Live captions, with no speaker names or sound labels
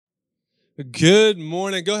Good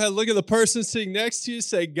morning. Go ahead, look at the person sitting next to you.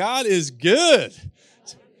 Say, God is good.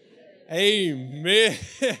 Amen.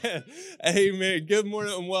 Amen. Good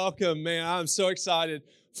morning and welcome, man. I'm so excited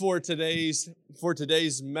for today's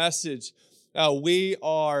message. We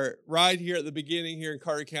are right here at the beginning here in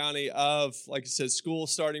Carter County of, like I said, school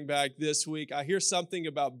starting back this week. I hear something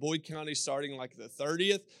about Boyd County starting like the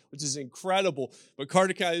 30th, which is incredible. But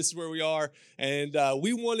Carter County, this is where we are. And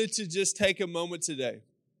we wanted to just take a moment today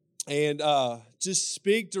and just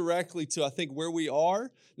speak directly to, I think, where we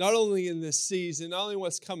are, not only in this season, not only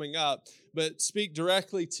what's coming up, but speak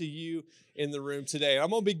directly to you in the room today.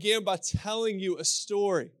 I'm going to begin by telling you a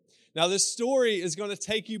story. Now, this story is going to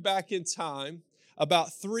take you back in time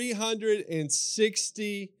about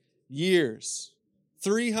 360 years.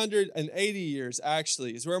 380 years,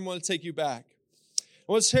 actually, is where I'm going to take you back.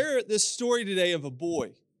 I want to share this story today of a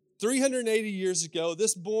boy. 380 years ago,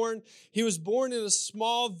 he was born in a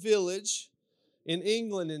small village in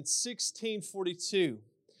England in 1642.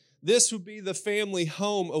 This would be the family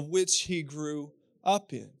home of which he grew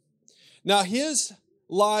up in. Now, his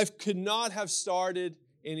life could not have started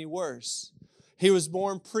any worse. He was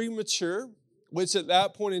born premature, which at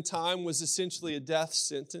that point in time was essentially a death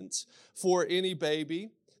sentence for any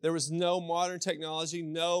baby. There was no modern technology,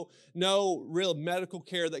 no real medical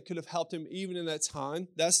care that could have helped him even in that time.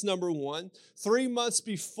 That's number one. 3 months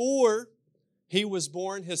before he was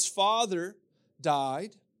born, his father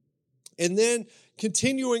died. And then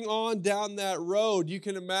continuing on down that road, you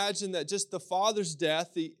can imagine that just the father's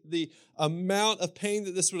death, the amount of pain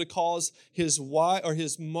that this would have caused his wife or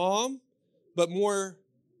his mom, but more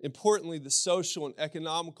importantly, the social and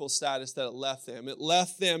economical status that it left them. It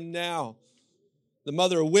left them now, the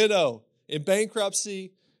mother a widow, in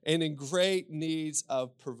bankruptcy and in great needs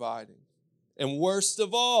of providing. And worst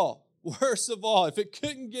of all, if it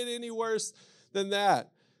couldn't get any worse than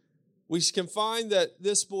that, we can find that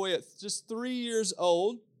this boy at just 3 years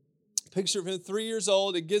old, picture of him 3 years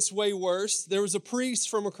old, it gets way worse. There was a priest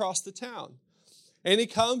from across the town. And he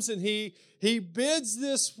comes and he bids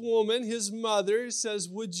this woman, his mother, he says,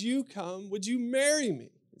 would you marry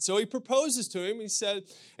me? So he proposes to him. He said,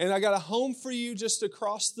 and I got a home for you just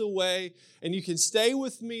across the way, and you can stay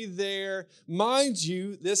with me there. Mind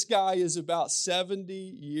you, this guy is about 70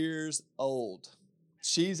 years old.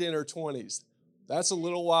 She's in her 20s. That's a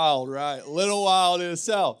little wild, right? A little wild in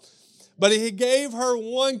itself. But he gave her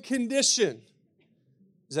one condition,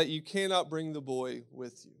 is that you cannot bring the boy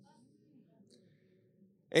with you.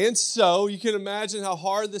 And so you can imagine how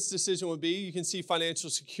hard this decision would be. You can see financial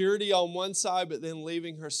security on one side, but then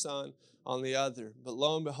leaving her son on the other. But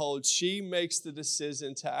lo and behold, she makes the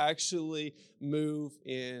decision to actually move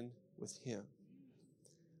in with him,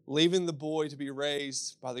 leaving the boy to be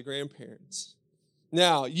raised by the grandparents.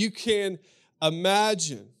 Now, you can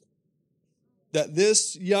imagine that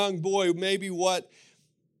this young boy, maybe what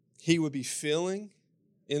he would be feeling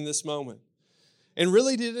in this moment. And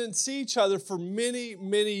really didn't see each other for many,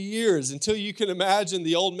 many years until you can imagine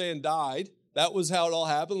the old man died. That was how it all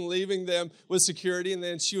happened, leaving them with security, and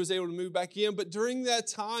then she was able to move back in. But during that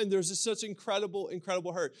time, there's just such incredible,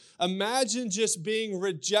 incredible hurt. Imagine just being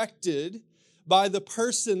rejected by the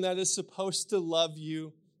person that is supposed to love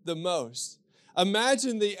you the most.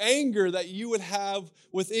 Imagine the anger that you would have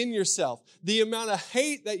within yourself, the amount of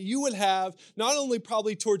hate that you would have, not only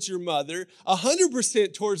probably towards your mother,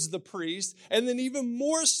 100% towards the priest, and then even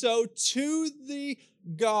more so to the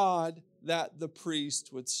God that the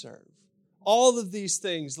priest would serve. All of these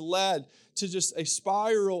things led to just a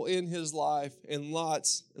spiral in his life and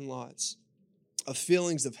lots of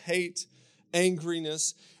feelings of hate,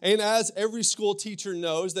 angriness. And as every school teacher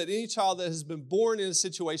knows, that any child that has been born in a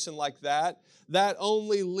situation like that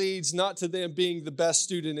only leads not to them being the best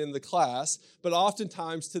student in the class, but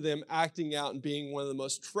oftentimes to them acting out and being one of the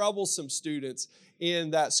most troublesome students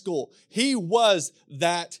in that school. He was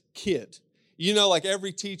that kid. You know, like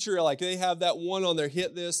every teacher, like they have that one on their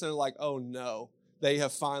hit list and they're like, oh no, they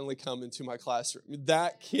have finally come into my classroom.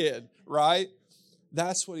 That kid, right?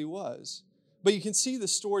 That's what he was. But you can see the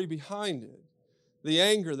story behind it. The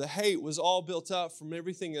anger, the hate was all built up from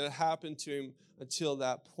everything that had happened to him until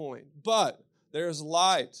that point. But there's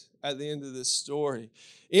light at the end of this story.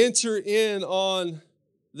 Enter in on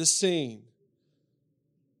the scene.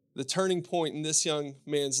 The turning point in this young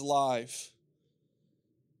man's life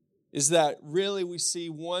is that really we see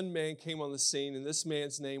one man came on the scene, and this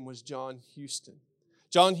man's name was John Houston.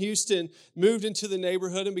 John Houston moved into the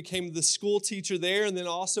neighborhood and became the school teacher there, and then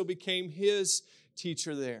also became his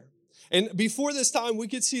teacher there. And before this time, we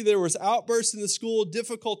could see there was outbursts in the school,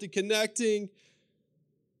 difficulty connecting.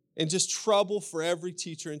 and just trouble for every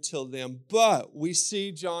teacher until then. But we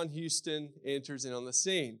see John Houston enters in on the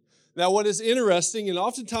scene. Now, what is interesting and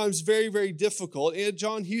oftentimes very, very difficult, and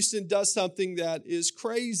John Houston does something that is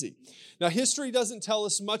crazy. Now, history doesn't tell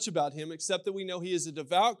us much about him except that we know he is a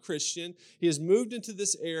devout Christian. He has moved into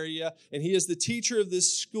this area, and he is the teacher of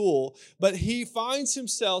this school. But he finds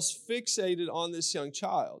himself fixated on this young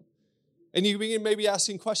child. And you begin maybe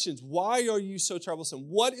asking questions. Why are you so troublesome?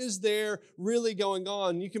 What is there really going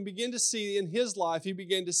on? You can begin to see in his life, he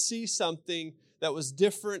began to see something that was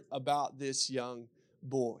different about this young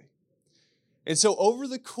boy. And so over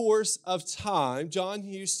the course of time, John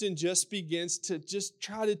Houston just begins to just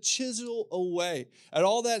try to chisel away at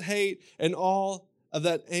all that hate and all of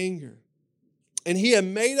that anger. And he had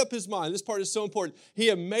made up his mind. This part is so important. He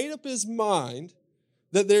had made up his mind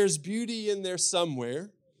that there's beauty in there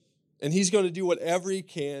somewhere, and he's going to do whatever he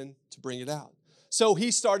can to bring it out. So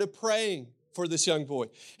he started praying for this young boy.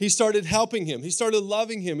 He started helping him. He started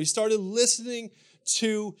loving him. He started listening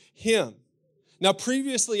to him. Now,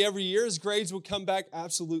 previously, every year, his grades would come back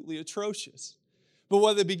absolutely atrocious. But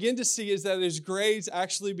what they begin to see is that his grades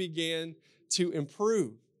actually began to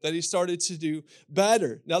improve, that he started to do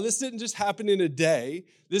better. Now, this didn't just happen in a day.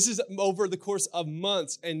 This is over the course of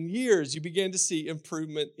months and years. You began to see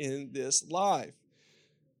improvement in this life.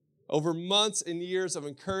 Over months and years of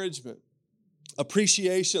encouragement,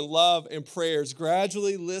 appreciation, love, and prayers,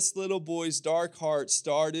 gradually this little boy's dark heart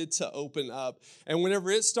started to open up. And whenever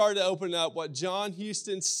it started to open up, what John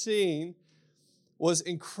Houston seen was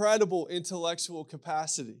incredible intellectual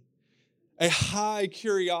capacity, a high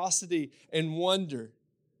curiosity and wonder.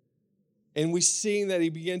 And we seen that he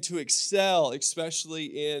began to excel,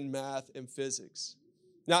 especially in math and physics.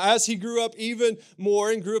 Now, as he grew up even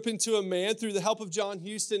more and grew up into a man through the help of John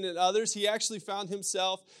Houston and others, he actually found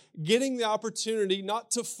himself getting the opportunity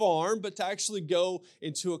not to farm, but to actually go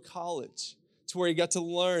into a college to where he got to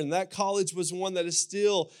learn. That college was one that is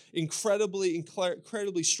still incredibly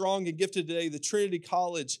strong and gifted today, the Trinity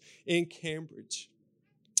College in Cambridge.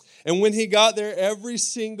 And when he got there, every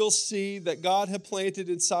single seed that God had planted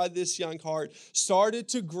inside this young heart started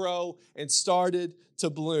to grow and started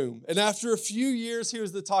to bloom. And after a few years, he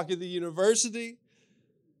was the talk of the university.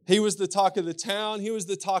 He was the talk of the town. He was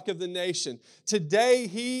the talk of the nation. Today,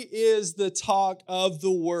 he is the talk of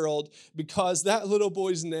the world because that little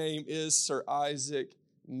boy's name is Sir Isaac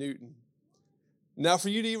Newton. Now, for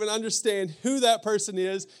you to even understand who that person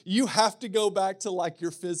is, you have to go back to like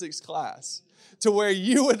your physics class, to where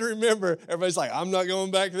you would remember, everybody's like, I'm not going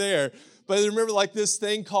back there. But remember like this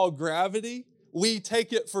thing called gravity? We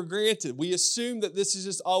take it for granted. We assume that this has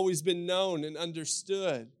just always been known and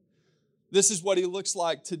understood. This is what he looks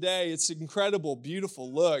like today. It's an incredible,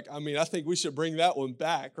 beautiful look. I mean, I think we should bring that one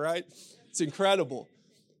back, right? It's incredible.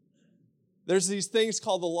 There's these things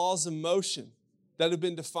called the laws of motion that have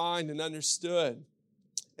been defined and understood.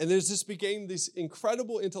 And there's just became this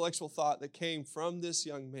incredible intellectual thought that came from this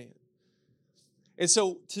young man. And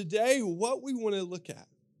so today, what we want to look at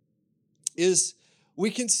is we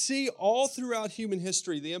can see all throughout human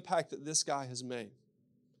history the impact that this guy has made.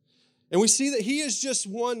 And we see that he is just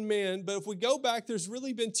one man, but if we go back, there's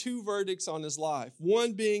really been two verdicts on his life.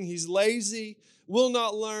 One being he's lazy, will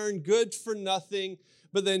not learn, good for nothing.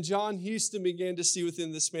 But then John Houston began to see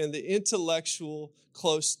within this man the intellectual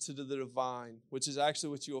close to the divine, which is actually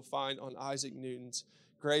what you will find on Isaac Newton's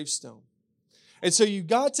gravestone. And so you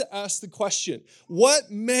got to ask the question, what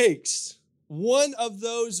makes one of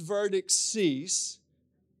those verdicts cease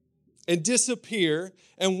and disappear,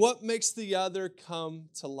 and what makes the other come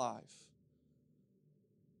to life?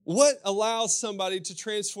 What allows somebody to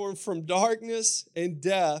transform from darkness and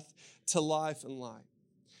death to life and light?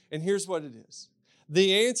 And here's what it is.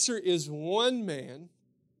 The answer is one man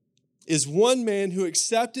who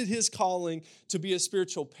accepted his calling to be a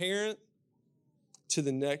spiritual parent to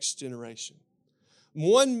the next generation.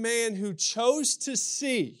 One man who chose to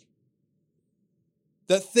see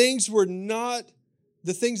that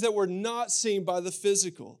the things that were not seen by the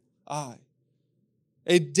physical eye.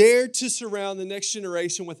 And dared to surround the next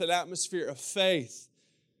generation with an atmosphere of faith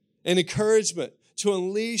and encouragement to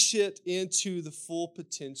unleash it into the full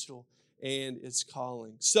potential and its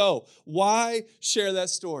calling. So, why share that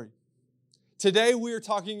story? Today we are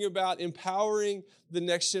talking about empowering the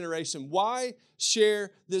next generation. Why share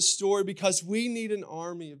this story? Because we need an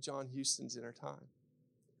army of John Houstons in our time.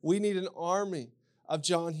 We need an army of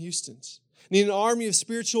John Houstons. We need an army of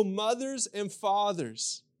spiritual mothers and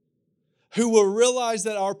fathers who will realize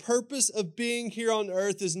that our purpose of being here on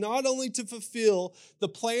earth is not only to fulfill the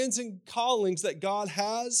plans and callings that God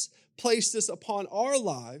has placed us upon our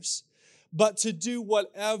lives, but to do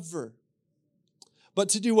whatever but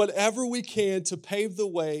to do whatever we can to pave the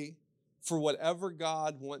way for whatever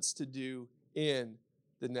God wants to do in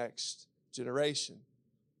the next generation.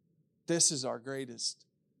 This is our greatest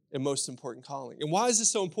and most important calling. And why is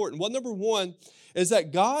this so important? Well, number one is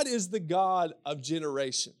that God is the God of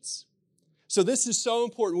generations. So this is so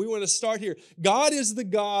important. We want to start here. God is the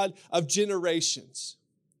God of generations.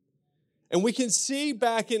 And we can see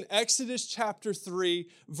back in Exodus chapter 3,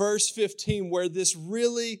 verse 15, where this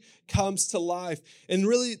really comes to life. And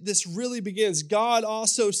this really begins. God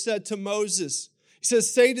also said to Moses, he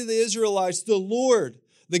says, say to the Israelites, the Lord,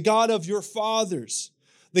 the God of your fathers,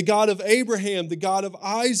 the God of Abraham, the God of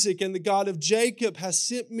Isaac, and the God of Jacob has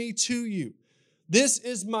sent me to you. This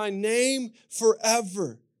is my name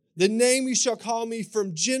forever. The name you shall call me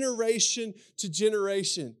from generation to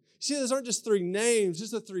generation. See, those aren't just three names.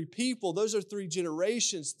 Those are three people. Those are three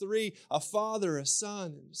generations. Three, a father, a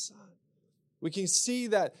son, and a son. We can see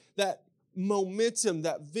that momentum,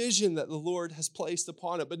 that vision that the Lord has placed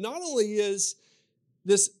upon it. But not only is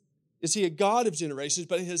he a God of generations,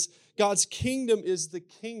 but God's kingdom is the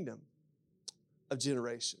kingdom of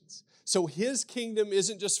generations. So his kingdom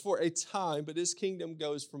isn't just for a time, but his kingdom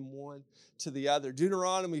goes from one to the other.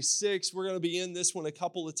 Deuteronomy 6, we're going to be in this one a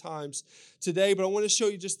couple of times today, but I want to show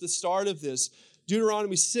you just the start of this.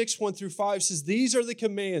 Deuteronomy 6, 1 through 5 says, these are the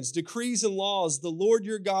commands, decrees, and laws the Lord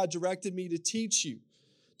your God directed me to teach you,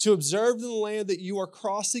 to observe in the land that you are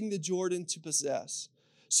crossing the Jordan to possess,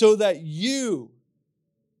 so that you,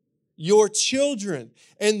 your children,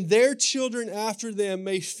 and their children after them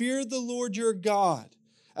may fear the Lord your God,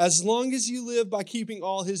 as long as you live by keeping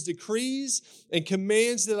all his decrees and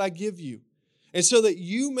commands that I give you, and so that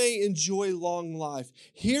you may enjoy long life.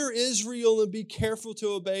 Hear, Israel, and be careful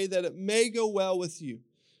to obey, that it may go well with you,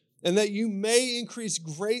 and that you may increase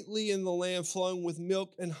greatly in the land flowing with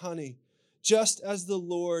milk and honey, just as the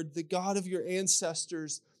Lord, the God of your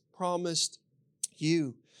ancestors, promised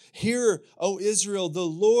you. Hear, O Israel, the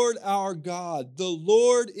Lord our God, the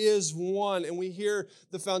Lord is one. And we hear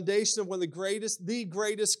the foundation of one of the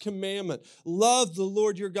greatest commandment. Love the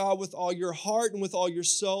Lord your God with all your heart and with all your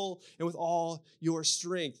soul and with all your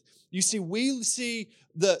strength. You see, we see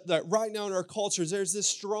that right now in our cultures, there's this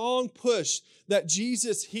strong push that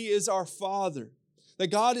Jesus, he is our Father, that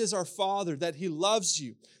God is our Father, that he loves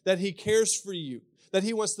you, that he cares for you, that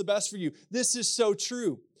he wants the best for you. This is so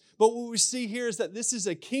true. But what we see here is that this is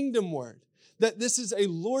a kingdom word, that this is a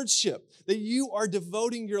lordship, that you are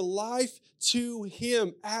devoting your life to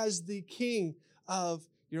him as the king of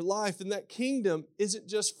your life. And that kingdom isn't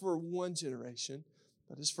just for one generation,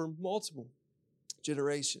 but is for multiple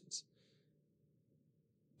generations.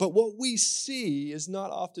 But what we see is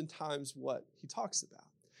not oftentimes what he talks about.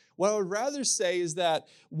 What I would rather say is that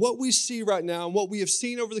what we see right now and what we have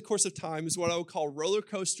seen over the course of time is what I would call roller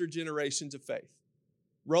coaster generations of faith.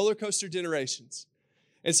 Roller coaster generations.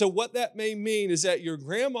 And so what that may mean is that your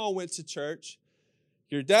grandma went to church,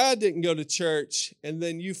 your dad didn't go to church, and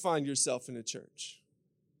then you find yourself in a church.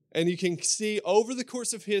 And you can see over the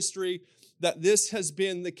course of history that this has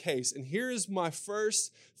been the case. And here is my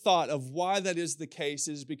first thought of why that is the case,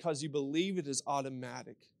 is because you believe it is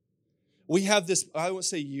automatic. We have this, I won't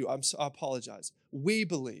say you, I apologize. We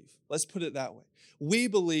believe, let's put it that way. We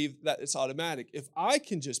believe that it's automatic. If I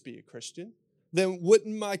can just be a Christian, then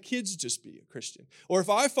wouldn't my kids just be a Christian? Or if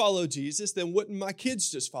I follow Jesus, then wouldn't my kids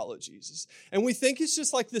just follow Jesus? And we think it's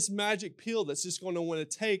just like this magic pill that's just going to want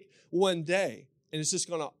to take one day, and it's just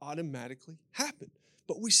going to automatically happen.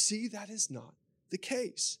 But we see that is not the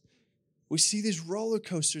case. We see these roller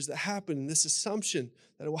coasters that happen, and this assumption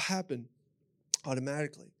that it will happen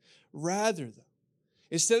automatically. Rather, though,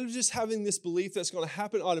 instead of just having this belief that's going to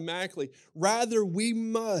happen automatically, rather we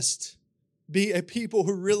must be a people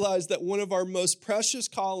who realize that one of our most precious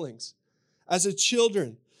callings as a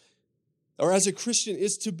children or as a Christian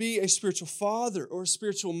is to be a spiritual father or a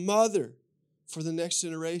spiritual mother for the next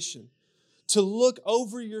generation. To look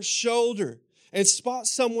over your shoulder and spot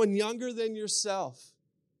someone younger than yourself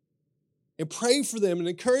and pray for them and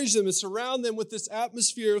encourage them and surround them with this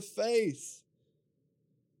atmosphere of faith.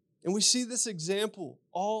 And we see this example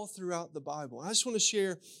all throughout the Bible. I just want to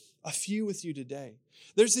share a few with you today.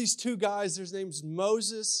 There's these two guys, their names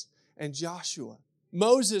Moses and Joshua.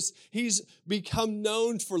 Moses, he's become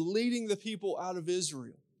known for leading the people out of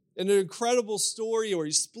Israel. In an incredible story where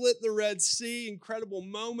he split the Red Sea, incredible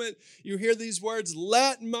moment. You hear these words,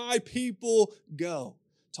 let my people go,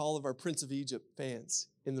 to all of our Prince of Egypt fans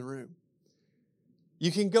in the room.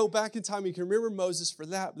 You can go back in time, you can remember Moses for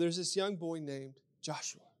that, but there's this young boy named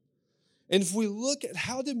Joshua. And if we look at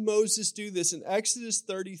how did Moses do this in Exodus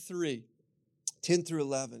 33, 10 through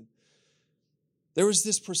 11, There was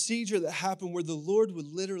this procedure that happened where the Lord would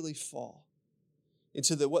literally fall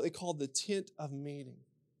into what they called the tent of meeting.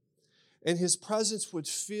 And his presence would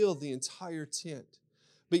fill the entire tent.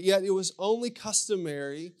 But yet it was only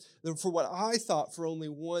customary for what I thought for only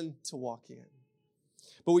one to walk in.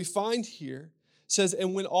 But we find here, it says,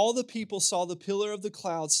 and when all the people saw the pillar of the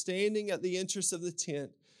cloud standing at the entrance of the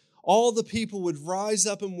tent, all the people would rise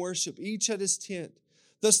up and worship, each at his tent.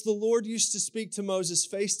 Thus the Lord used to speak to Moses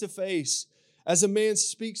face to face, as a man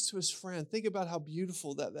speaks to his friend. Think about how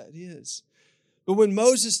beautiful that is. But when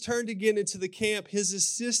Moses turned again into the camp, his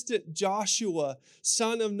assistant Joshua,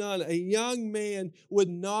 son of Nun, a young man, would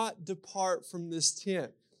not depart from this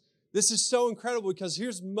tent. This is so incredible because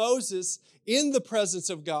here's Moses in the presence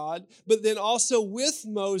of God, but then also with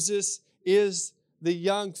Moses is the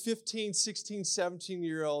young 15, 16,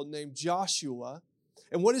 17-year-old named Joshua.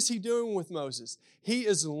 And what is he doing with Moses? He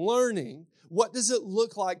is learning what does it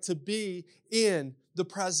look like to be in the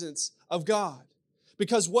presence of God.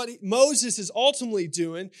 Because what Moses is ultimately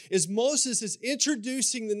doing is Moses is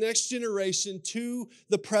introducing the next generation to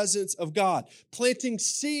the presence of God, planting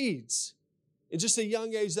seeds in just a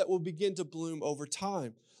young age that will begin to bloom over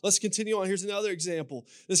time. Let's continue on. Here's another example.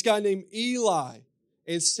 This guy named Eli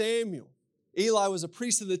and Samuel. Eli was a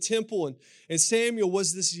priest of the temple, and Samuel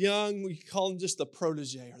was this young, we call him just the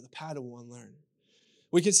protege or the Padawan learner.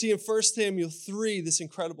 We can see in 1 Samuel 3 this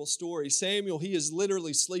incredible story. Samuel, he is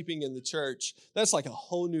literally sleeping in the church. That's like a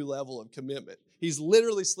whole new level of commitment. He's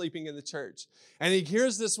literally sleeping in the church. And he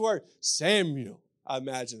hears this word, Samuel. I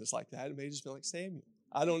imagine it's like that. It may just be like Samuel.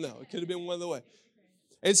 I don't know. It could have been one of the way.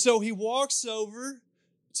 And so he walks over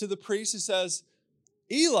to the priest and says,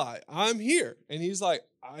 Eli, I'm here. And he's like,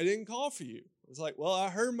 I didn't call for you. It's like, well, I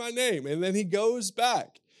heard my name. And then he goes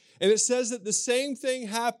back. And it says that the same thing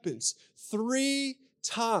happens 3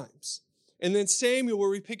 times. And then Samuel, where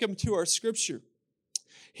we pick up to our scripture,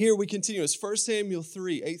 here we continue. It's 1 Samuel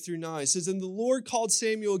 3, 8 through 9. It says, and the Lord called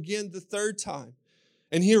Samuel again the 3rd time.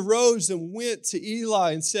 And he arose and went to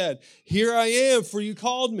Eli and said, here I am, for you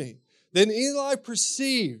called me. Then Eli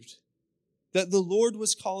perceived that the Lord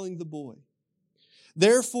was calling the boy.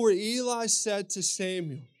 Therefore Eli said to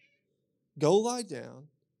Samuel, go lie down,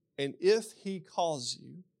 and if he calls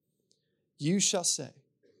you, you shall say,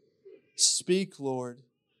 speak, Lord,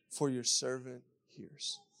 for your servant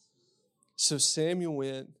hears. So Samuel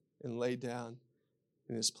went and lay down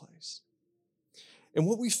in his place. And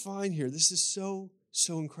what we find here, this is so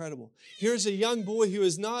incredible. Here's a young boy who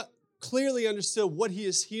has not clearly understood what he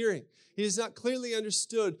is hearing. He has not clearly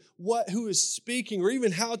understood who is speaking or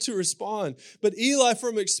even how to respond. But Eli,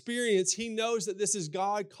 from experience, he knows that this is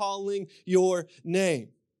God calling your name.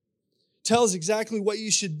 Tells exactly what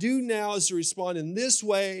you should do now is to respond in this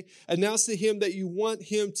way. Announce to him that you want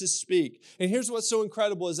him to speak. And here's what's so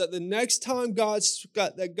incredible is that the next time God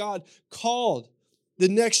called the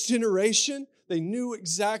next generation, they knew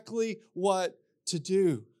exactly what to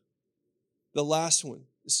do. The last one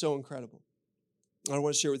is so incredible. I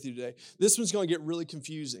want to share with you today. This one's going to get really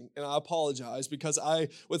confusing, and I apologize because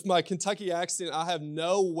with my Kentucky accent, I have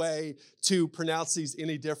no way to pronounce these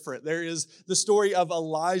any different. There is the story of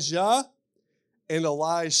Elijah and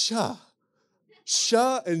Elisha.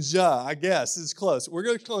 Sha and Ja, I guess. It's close. We're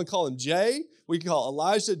going to call him Jay. We can call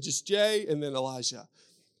Elijah just Jay, and then Elijah.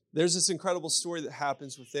 There's this incredible story that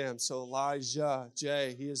happens with them. So Elijah,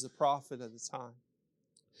 Jay, he is the prophet at the time.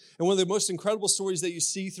 And one of the most incredible stories that you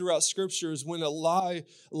see throughout Scripture is when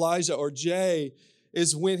Elijah or Jay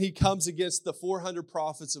is when he comes against the 400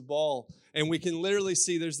 prophets of Baal. And we can literally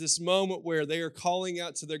see there's this moment where they are calling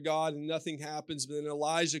out to their God and nothing happens. But then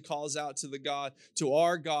Elijah calls out to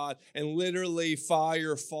our God, and literally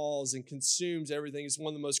fire falls and consumes everything. It's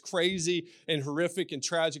one of the most crazy and horrific and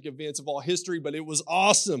tragic events of all history, but it was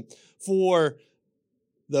awesome for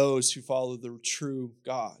those who follow the true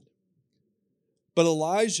God. But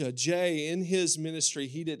Elijah, Jay, in his ministry,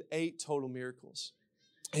 he did 8 total miracles.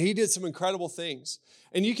 And he did some incredible things.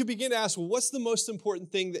 And you can begin to ask, well, what's the most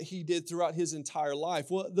important thing that he did throughout his entire life?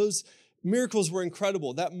 Well, those miracles were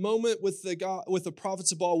incredible. That moment with the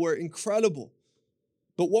prophets of Baal were incredible.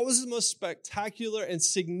 But what was the most spectacular and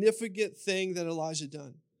significant thing that Elijah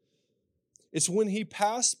done? It's when he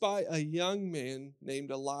passed by a young man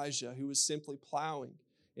named Elijah who was simply plowing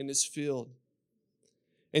in his field.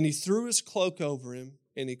 And he threw his cloak over him,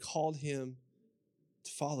 and he called him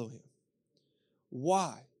to follow him.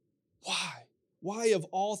 Why? Why of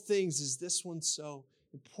all things is this one so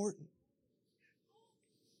important?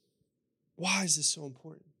 Why is this so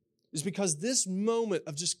important? It's because this moment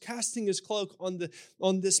of just casting his cloak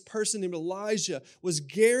on this person named Elijah was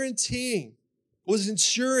guaranteeing was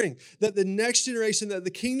ensuring that the next generation, that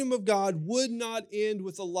the kingdom of God would not end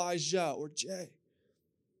with Elijah or Jay.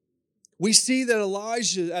 We see that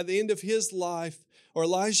Elijah, at the end of his life, or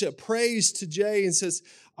Elijah prays to Jay and says,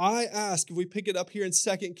 I ask, if we pick it up here in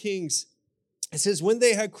 2 Kings, it says, when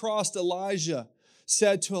they had crossed, Elijah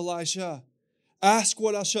said to Elisha, ask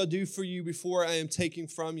what I shall do for you before I am taken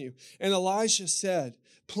from you. And Elisha said,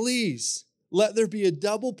 please, let there be a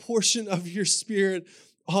double portion of your spirit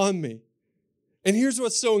on me. And here's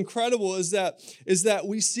what's so incredible is that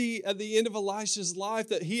we see at the end of Elisha's life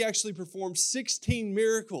that he actually performed 16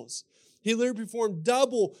 miracles. He literally performed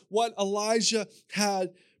double what Elijah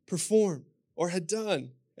had performed or had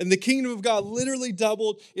done. And the kingdom of God literally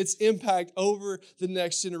doubled its impact over the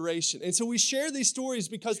next generation. And so we share these stories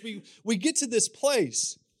because we get to this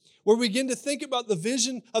place where we begin to think about the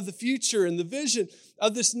vision of the future and the vision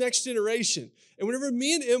of this next generation. And whenever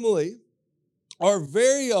me and Emily are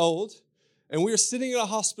very old, and we are sitting in a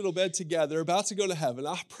hospital bed together, about to go to heaven.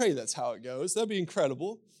 I pray that's how it goes. That'd be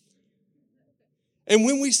incredible. And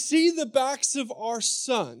when we see the backs of our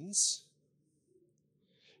sons,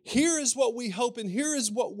 here is what we hope, and here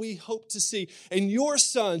is what we hope to see. And your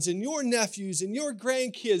sons and your nephews and your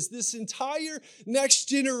grandkids, this entire next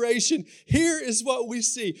generation, here is what we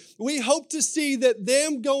see. We hope to see that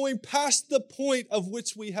them going past the point of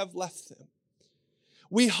which we have left them.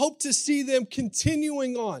 We hope to see them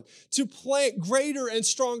continuing on to plant greater and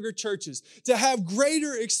stronger churches, to have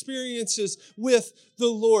greater experiences with the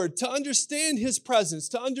Lord, to understand His presence,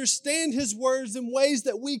 to understand His words in ways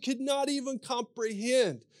that we could not even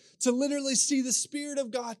comprehend, to literally see the Spirit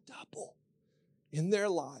of God double in their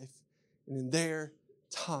life and in their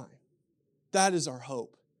time. That is our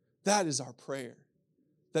hope. That is our prayer,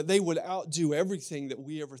 that they would outdo everything that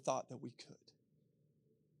we ever thought that we could.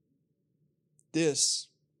 This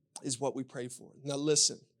is what we pray for. Now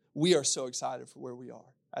listen, we are so excited for where we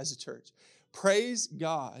are as a church. Praise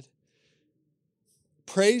God.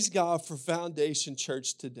 Praise God for Foundation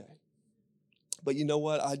Church today. But you know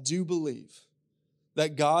what? I do believe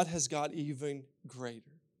that God has got even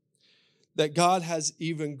greater. That God has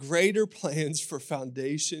even greater plans for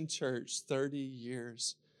Foundation Church 30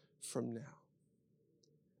 years from now.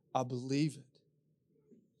 I believe it.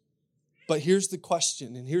 But here's the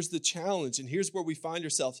question, and here's the challenge, and here's where we find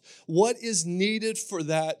ourselves. What is needed for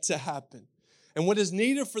that to happen? And what is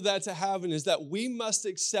needed for that to happen is that we must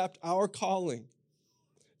accept our calling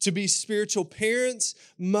to be spiritual parents,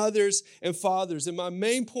 mothers, and fathers. And my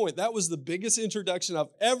main point, that was the biggest introduction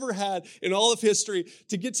I've ever had in all of history.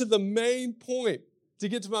 To get to my main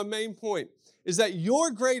point, is that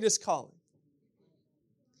your greatest calling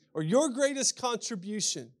or your greatest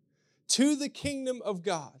contribution to the kingdom of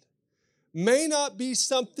God may not be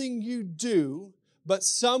something you do, but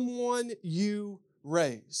someone you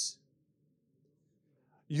raise.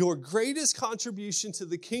 Your greatest contribution to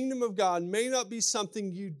the kingdom of God may not be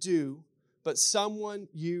something you do, but someone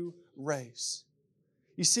you raise.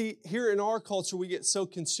 You see, here in our culture, we get so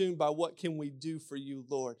consumed by what can we do for you,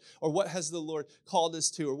 Lord? Or what has the Lord called us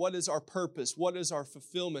to? Or what is our purpose? What is our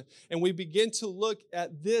fulfillment? And we begin to look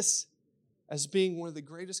at this as being one of the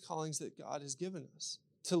greatest callings that God has given us.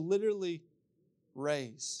 To literally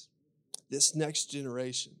raise this next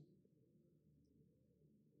generation.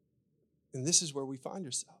 And this is where we find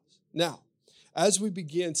ourselves. Now, as we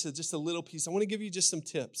begin to just a little piece, I want to give you just some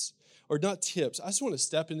tips. Or not tips, I just want to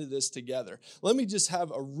step into this together. Let me just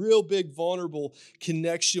have a real big vulnerable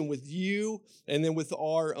connection with you and then with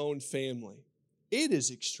our own family. It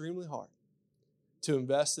is extremely hard to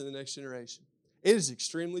invest in the next generation. It is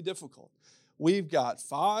extremely difficult. We've got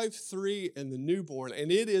 5, 3, and the newborn,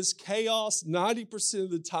 and it is chaos 90%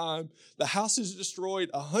 of the time. The house is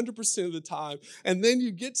destroyed 100% of the time. And then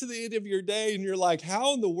you get to the end of your day, and you're like,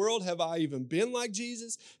 how in the world have I even been like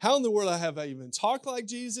Jesus? How in the world have I even talked like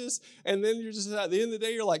Jesus? And then you're just at the end of the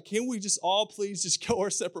day, you're like, can we just all please just go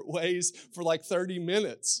our separate ways for like 30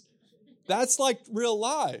 minutes? That's like real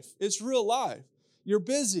life. It's real life. You're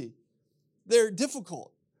busy. They're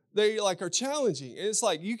difficult. They are challenging. And it's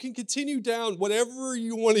like you can continue down whatever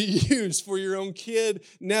you want to use for your own kid,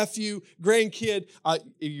 nephew, grandkid.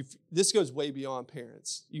 This goes way beyond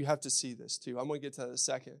parents. You have to see this too. I'm going to get to that in a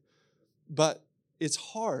second. But it's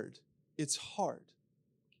hard. It's hard.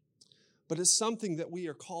 But it's something that we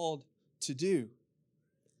are called to do.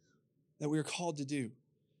 That we are called to do.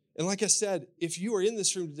 And like I said, if you are in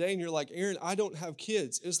this room today and you're like, Aaron, I don't have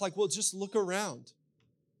kids. It's like, well, just look around.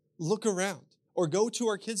 Look around. Or go to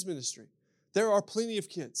our kids ministry. There are plenty of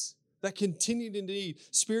kids that continue to need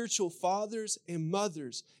spiritual fathers and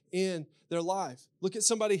mothers in their life. Look at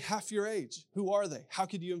somebody half your age. Who are they? How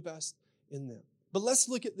could you invest in them? But let's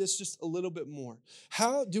look at this just a little bit more.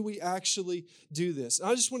 How do we actually do this? And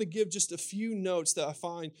I just want to give just a few notes that I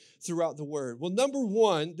find throughout the Word. Well, number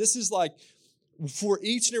one, this is like for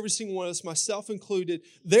each and every single one of us, myself included,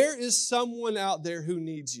 there is someone out there who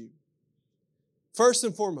needs you. First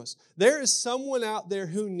and foremost, there is someone out there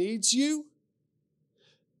who needs you,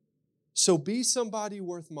 so be somebody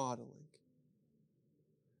worth modeling.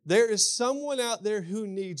 There is someone out there who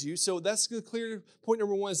needs you. So that's the clear point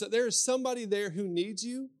number one, is that there is somebody there who needs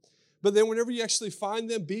you. But then whenever you actually find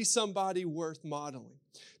them, be somebody worth modeling.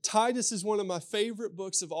 Titus is one of my favorite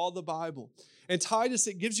books of all the Bible. And Titus,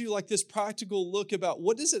 it gives you like this practical look about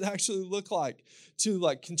what does it actually look like to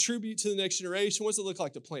like contribute to the next generation? What's it look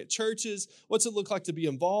like to plant churches? What's it look like to be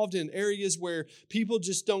involved in areas where people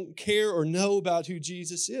just don't care or know about who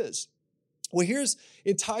Jesus is? Well, here's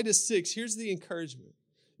in Titus 6, here's the encouragement.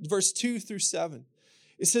 Verse 2 through 7.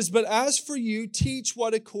 It says, but as for you, teach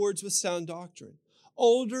what accords with sound doctrine.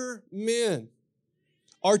 Older men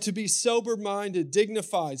are to be sober-minded,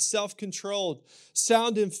 dignified, self-controlled,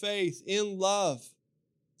 sound in faith, in love,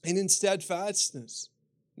 and in steadfastness.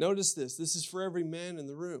 Notice this. This is for every man in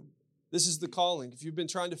the room. This is the calling. If you've been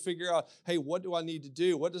trying to figure out, hey, what do I need to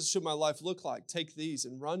do? Should my life look like? Take these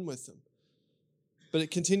and run with them. But it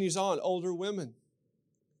continues on. Older women,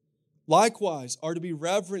 likewise, are to be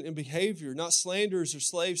reverent in behavior, not slanderers or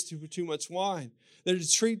slaves to too much wine. They're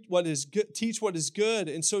to teach what is good,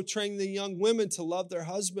 and so train the young women to love their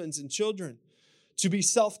husbands and children, to be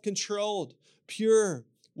self-controlled, pure,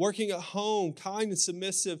 working at home, kind and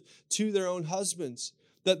submissive to their own husbands,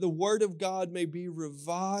 that the word of God may be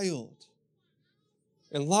reviled.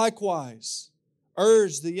 And likewise,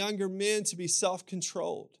 urge the younger men to be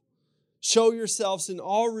self-controlled. Show yourselves in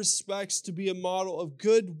all respects to be a model of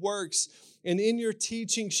good works, and in your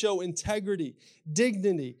teaching show integrity,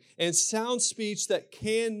 dignity, and sound speech that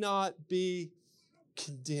cannot be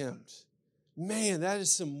condemned. Man, that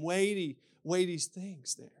is some weighty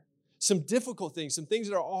things there. Some difficult things, some things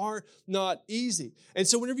that are not easy. And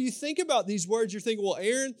so whenever you think about these words, you're thinking, well,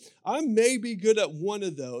 Aaron, I may be good at one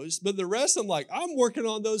of those, but the rest I'm working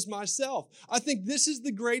on those myself. I think this is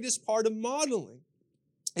the greatest part of modeling.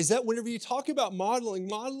 Is that whenever you talk about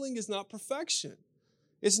modeling is not perfection.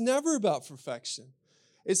 It's never about perfection.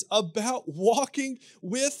 It's about walking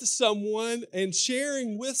with someone and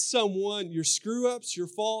sharing with someone your screw-ups, your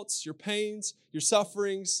faults, your pains, your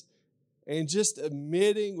sufferings, and just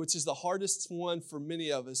admitting, which is the hardest one for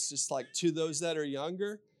many of us, just like to those that are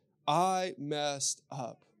younger, I messed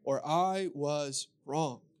up or I was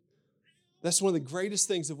wrong. That's one of the greatest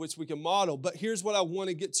things of which we can model. But here's what I want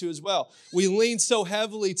to get to as well. We lean so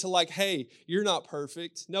heavily to like, hey, you're not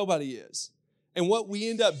perfect. Nobody is. And what we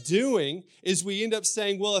end up doing is we end up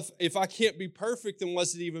saying, well, if I can't be perfect, then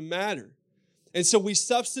what's it even matter? And so we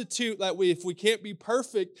substitute that if we can't be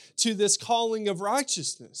perfect to this calling of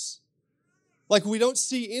righteousness. Like we don't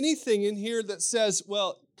see anything in here that says,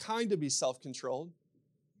 well, kind of be self-controlled,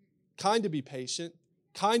 kind of be patient,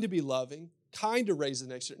 kind of be loving, kind of raise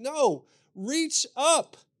the next year. No. Reach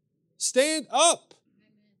up, stand up,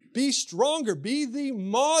 be stronger, be the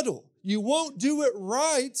model. You won't do it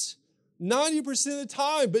right 90% of the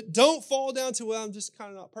time, but don't fall down to, well, I'm just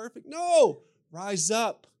kind of not perfect. No, rise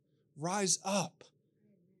up.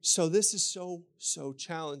 So this is so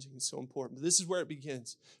challenging and so important. But this is where it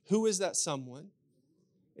begins. Who is that someone?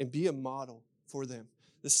 And be a model for them.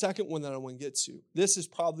 The second one that I want to get to, this is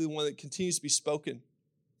probably the one that continues to be spoken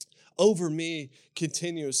over me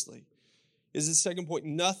continuously. Is the second point.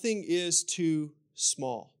 Nothing is too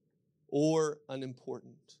small or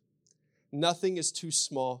unimportant. Nothing is too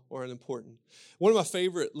small or unimportant. One of my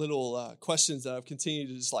favorite little questions that I've continued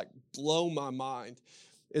to just like blow my mind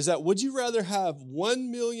is that would you rather have $1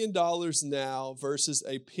 million now versus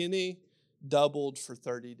a penny doubled for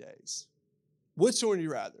 30 days? Which one would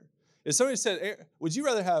you rather? If somebody said, would you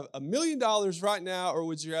rather have $1 million right now or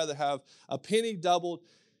would you rather have a penny doubled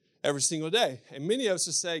every single day? And many of us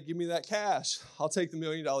would say, give me that cash. I'll take the $1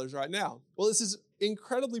 million right now. Well, this is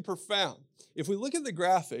incredibly profound. If we look at the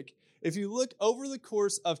graphic, if you look over the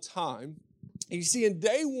course of time, you see in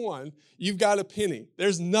day one, you've got a penny.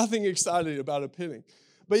 There's nothing exciting about a penny.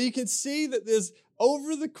 But you can see that there's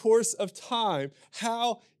over the course of time,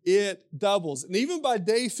 how it doubles. And even by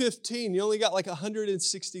day 15, you only got like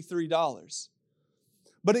 $163.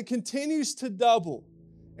 But it continues to double.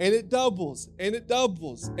 And it doubles, and it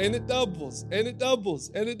doubles, and it doubles, and it doubles,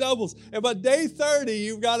 and it doubles. And by day 30,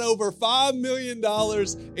 you've got over $5 million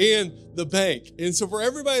in the bank. And so for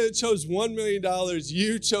everybody that chose $1 million,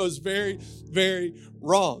 you chose very, very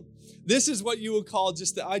wrong. This is what you would call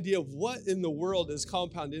just the idea of what in the world is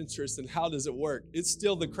compound interest and how does it work? It's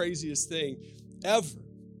still the craziest thing ever.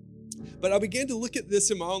 But I began to look at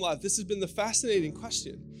this in my own life. This has been the fascinating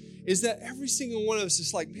question, is that every single one of us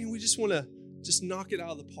is like, man, we just want to just knock it out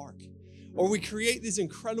of the park. Or we create these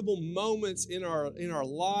incredible moments in our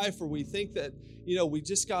life where we think that, we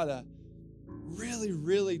just got to really,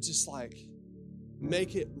 really just like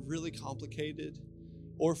make it really complicated.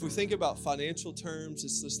 Or if we think about financial terms,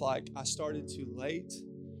 it's just like, I started too late.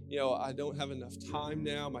 I don't have enough time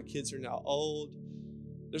now. My kids are now old.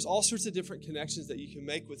 There's all sorts of different connections that you can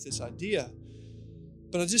make with this idea.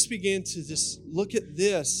 But I just began to just look at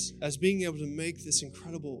this as being able to make this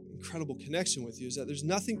incredible, incredible connection with you, is that there's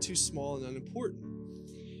nothing too small and unimportant.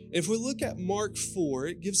 And if we look at Mark 4,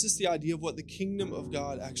 it gives us the idea of what the kingdom of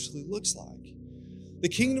God actually looks like. The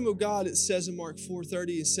kingdom of God, it says in Mark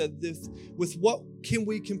 4:30, it said, with what can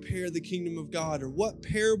we compare the kingdom of God, or what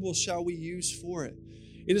parable shall we use for it?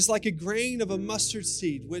 It is like a grain of a mustard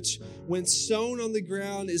seed, which when sown on the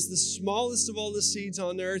ground is the smallest of all the seeds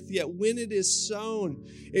on earth, yet when it is sown,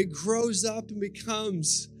 it grows up and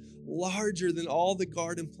becomes larger than all the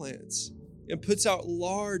garden plants and puts out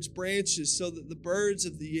large branches so that the birds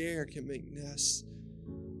of the air can make nests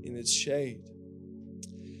in its shade.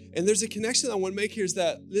 And there's a connection I want to make here, is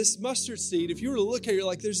that this mustard seed, if you were to look at it, you're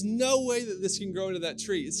like, there's no way that this can grow into that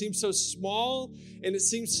tree. It seems so small and it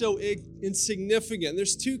seems so insignificant.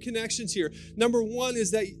 There's two connections here. Number one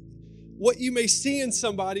is that what you may see in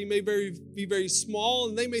somebody may be very small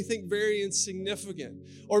and they may think very insignificant.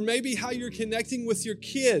 Or maybe how you're connecting with your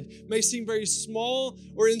kid may seem very small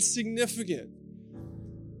or insignificant.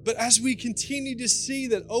 But as we continue to see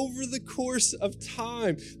that over the course of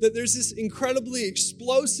time, that there's this incredibly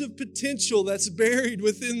explosive potential that's buried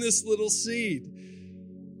within this little seed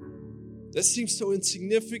that seems so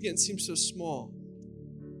insignificant, seems so small.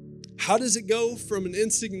 How does it go from an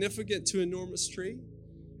insignificant to an enormous tree?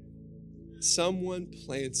 Someone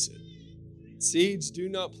plants it. Seeds do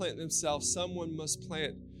not plant themselves. Someone must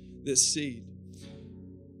plant this seed.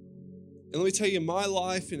 And let me tell you, in my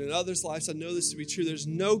life and in others' lives, I know this to be true. There's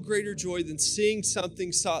no greater joy than seeing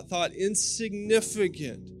something thought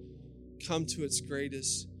insignificant come to its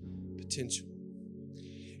greatest potential.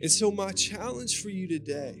 And so my challenge for you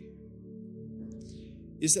today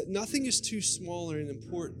is that nothing is too small or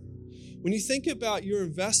unimportant. When you think about your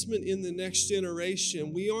investment in the next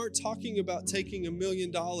generation, we aren't talking about taking $1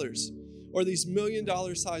 million or these $1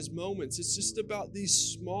 million sized moments. It's just about these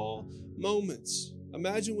small moments.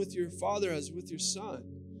 Imagine with your father as with your son.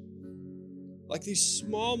 Like these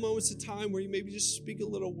small moments of time where you maybe just speak a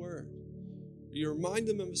little word. Or you remind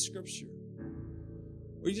them of a scripture.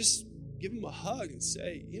 Or you just give them a hug and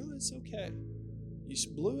say, it's okay.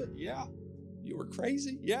 You blew it? Yeah. You were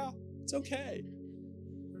crazy? Yeah. It's okay.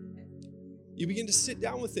 You begin to sit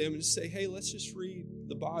down with them and just say, hey, let's just read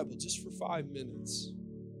the Bible just for 5 minutes.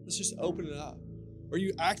 Let's just open it up. Or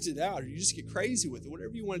you act it out, or you just get crazy with it,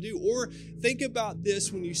 whatever you want to do. Or think about this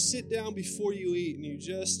when you sit down before you eat and you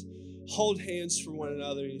just hold hands for one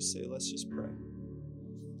another and you say, let's just pray.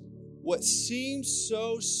 What seems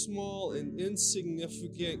so small and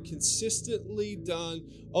insignificant, consistently done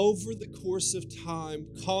over the course of time,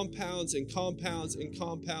 compounds and compounds and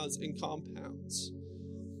compounds and compounds.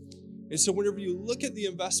 And so whenever you look at the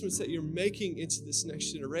investments that you're making into this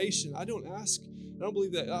next generation, I don't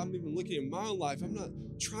believe that I'm even looking at my own life. I'm not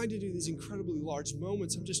trying to do these incredibly large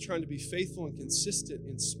moments. I'm just trying to be faithful and consistent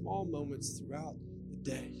in small moments throughout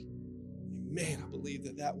the day. And man, I believe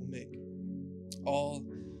that will make all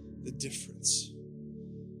the difference.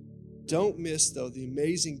 Don't miss, though, the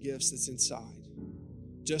amazing gifts that's inside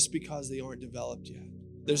just because they aren't developed yet.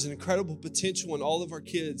 There's an incredible potential in all of our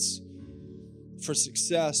kids for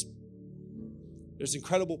success. There's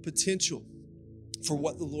incredible potential for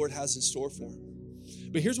what the Lord has in store for them.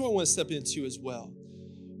 But here's what I want to step into as well.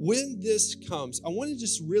 When this comes, I want to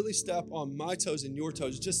just really step on my toes and your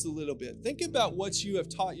toes just a little bit. Think about what you have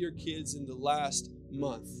taught your kids in the last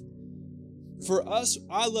month. For us,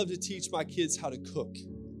 I love to teach my kids how to cook.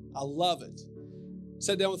 I love it.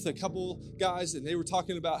 Sat down with a couple guys and they were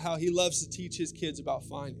talking about how he loves to teach his kids about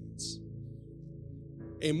finance.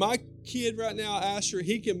 And my kid right now, Asher,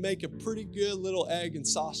 he can make a pretty good little egg and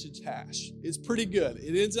sausage hash. It's pretty good.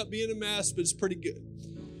 It ends up being a mess, but it's pretty good.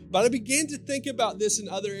 But I began to think about this in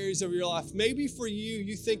other areas of your life. Maybe for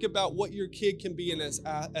you think about what your kid can be in as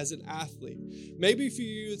an athlete. Maybe for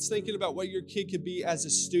you, it's thinking about what your kid could be as a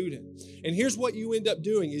student. And here's what you end up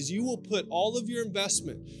doing is you will put all of your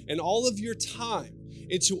investment and all of your time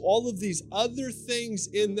into all of these other things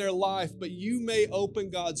in their life, but you may open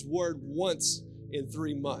God's word once in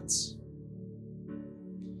 3 months.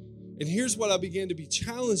 And here's what I began to be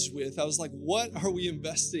challenged with. I was like, what are we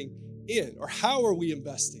investing in? Or how are we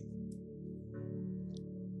investing?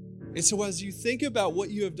 And so as you think about what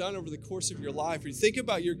you have done over the course of your life, or you think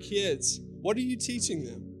about your kids, what are you teaching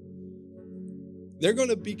them? They're going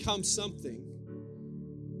to become something.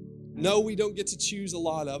 No, we don't get to choose a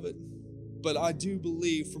lot of it. But I do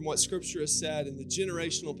believe from what Scripture has said and the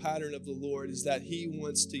generational pattern of the Lord is that He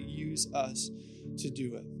wants to use us to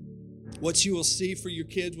do it. What you will see for your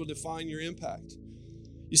kids will define your impact.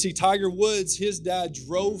 You see, Tiger Woods, his dad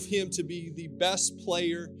drove him to be the best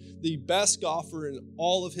player, the best golfer in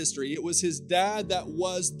all of history. It was his dad that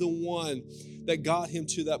was the one that got him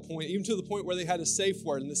to that point, even to the point where they had a safe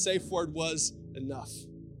word, and the safe word was enough.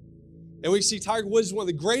 And we see Tiger Woods is one of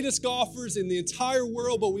the greatest golfers in the entire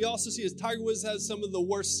world, but we also see as Tiger Woods has some of the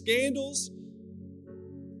worst scandals.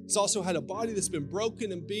 He's also had a body that's been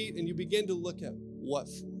broken and beat, and you begin to look at what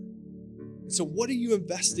for. And so what are you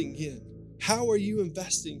investing in? How are you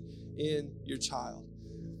investing in your child?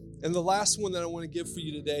 And the last one that I want to give for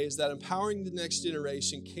you today is that empowering the next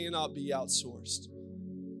generation cannot be outsourced.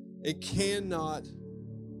 It cannot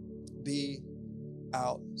be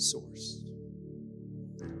outsourced.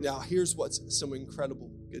 Now, here's what's some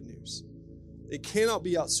incredible good news. It cannot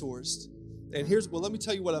be outsourced. And let me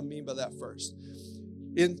tell you what I mean by that first.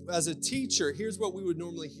 As a teacher, here's what we would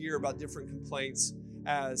normally hear about different complaints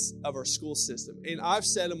of our school system. And I've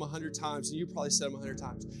said them 100 times, and you probably said them 100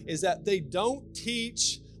 times, is that they don't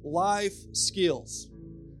teach life skills.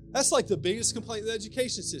 That's like the biggest complaint in the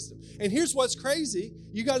education system. And here's what's crazy.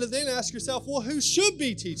 You got to then ask yourself, well, who should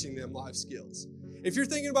be teaching them life skills? If you're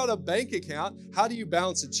thinking about a bank account, how do you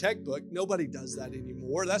balance a checkbook? Nobody does that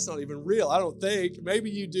anymore. That's not even real, I don't think. Maybe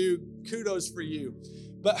you do. Kudos for you.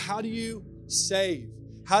 But how do you save?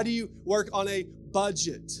 How do you work on a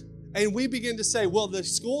budget? And we begin to say, well, the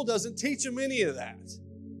school doesn't teach them any of that.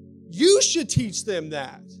 You should teach them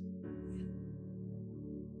that.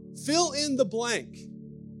 Fill in the blank.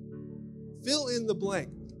 Fill in the blank.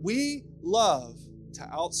 We love to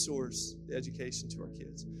outsource the education to our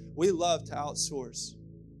kids. We love to outsource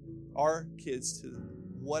our kids to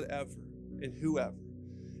whatever and whoever.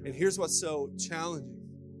 And here's what's so challenging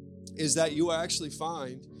is that you will actually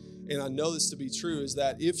find, and I know this to be true, is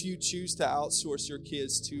that if you choose to outsource your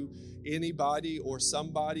kids to anybody or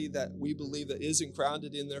somebody that we believe that isn't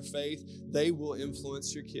grounded in their faith, they will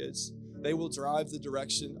influence your kids. They will drive the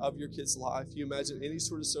direction of your kid's life. You imagine any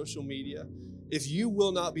sort of social media. If you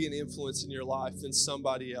will not be an influence in your life, then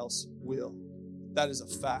somebody else will. That is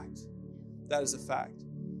a fact. That is a fact.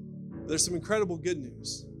 There's some incredible good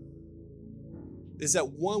news. Is that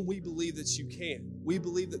one, we believe that you can. We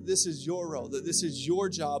believe that this is your role, that this is your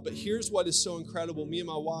job. But here's what is so incredible. Me and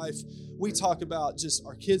my wife, we talk about just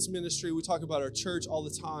our kids' ministry. We talk about our church all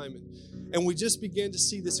the time. And we just begin to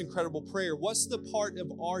see this incredible prayer. What's the part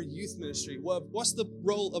of our youth ministry? What's the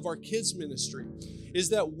role of our kids' ministry? Is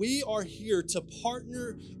that we are here to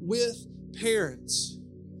partner with parents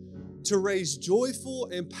to raise joyful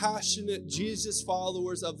and passionate Jesus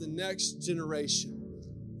followers of the next generation.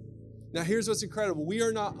 Now, here's what's incredible. We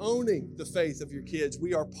are not owning the faith of your kids.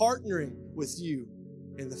 We are partnering with you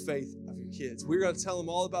in the faith of your kids. We're going to tell them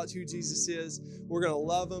all about who Jesus is. We're going to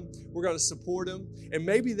love them. We're going to support them. And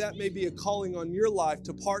maybe that may be a calling on your life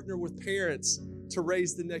to partner with parents to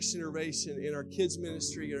raise the next generation in our kids'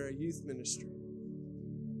 ministry and our youth ministry.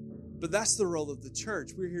 But that's the role of the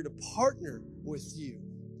church. We're here to partner with you.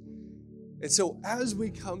 And so as we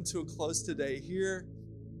come to a close today, here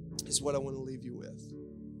is what I want to leave you with.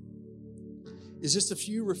 Is just a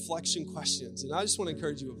few reflection questions. And I just want to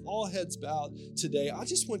encourage you, with all heads bowed today, I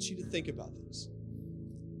just want you to think about this.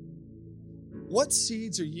 What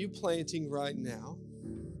seeds are you planting right now?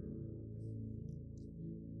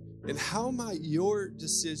 And how might your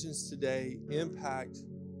decisions today impact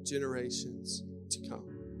generations to come?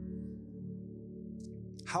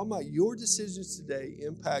 How might your decisions today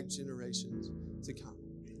impact generations to come?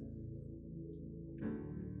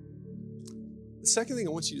 The second thing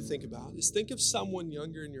I want you to think about is think of someone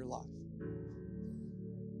younger in your life.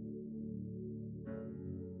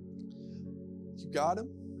 You got them,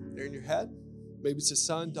 they're in your head. Maybe it's a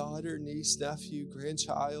son, daughter, niece, nephew,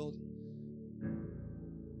 grandchild.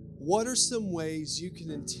 What are some ways you can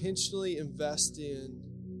intentionally invest in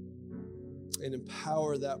and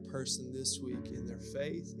empower that person this week in their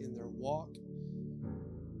faith, in their walk,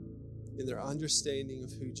 in their understanding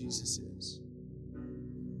of who Jesus is?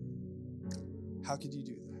 How could you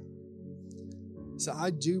do that? So I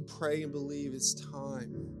do pray and believe it's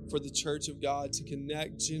time for the church of God to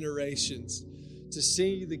connect generations, to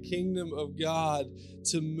see the kingdom of God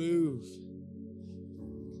to move.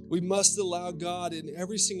 We must allow God, and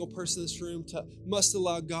every single person in this room must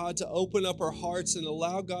allow God to open up our hearts and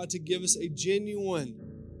allow God to give us a genuine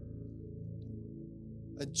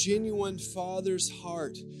father's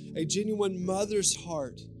heart, a genuine mother's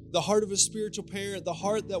heart, the heart of a spiritual parent, the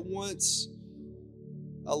heart that once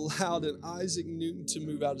allowed an Isaac Newton to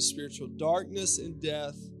move out of spiritual darkness and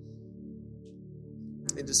death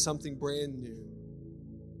into something brand new,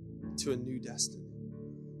 to a new destiny.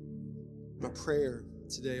 My prayer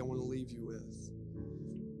today I want to leave you with.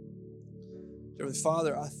 Heavenly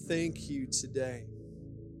Father, I thank you today.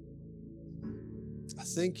 I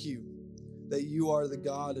thank you that you are the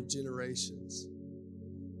God of generations.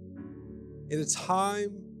 In a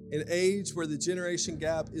time and age where the generation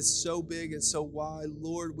gap is so big and so wide,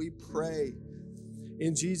 Lord, we pray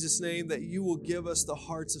in Jesus' name that you will give us the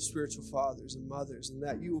hearts of spiritual fathers and mothers, and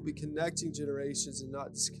that you will be connecting generations and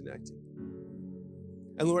not disconnecting.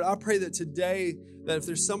 And Lord, I pray that today, that if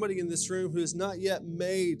there's somebody in this room who has not yet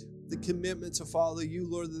made the commitment to follow you,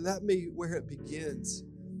 Lord, that may be where it begins.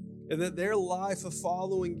 And that their life of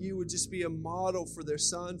following you would just be a model for their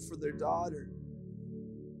son, for their daughter,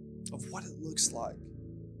 of what it looks like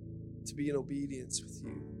to be in obedience with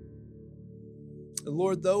you. And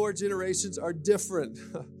Lord, though our generations are different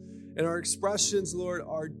and our expressions, Lord,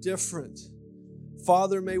 are different,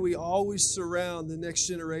 Father, may we always surround the next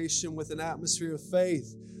generation with an atmosphere of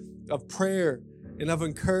faith, of prayer, and of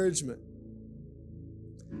encouragement,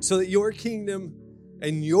 so that your kingdom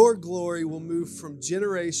and your glory will move from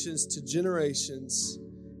generations to generations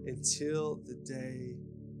until the day,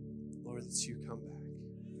 Lord, that you come back.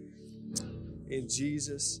 In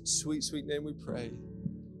Jesus' sweet, sweet name we pray.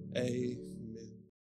 Amen.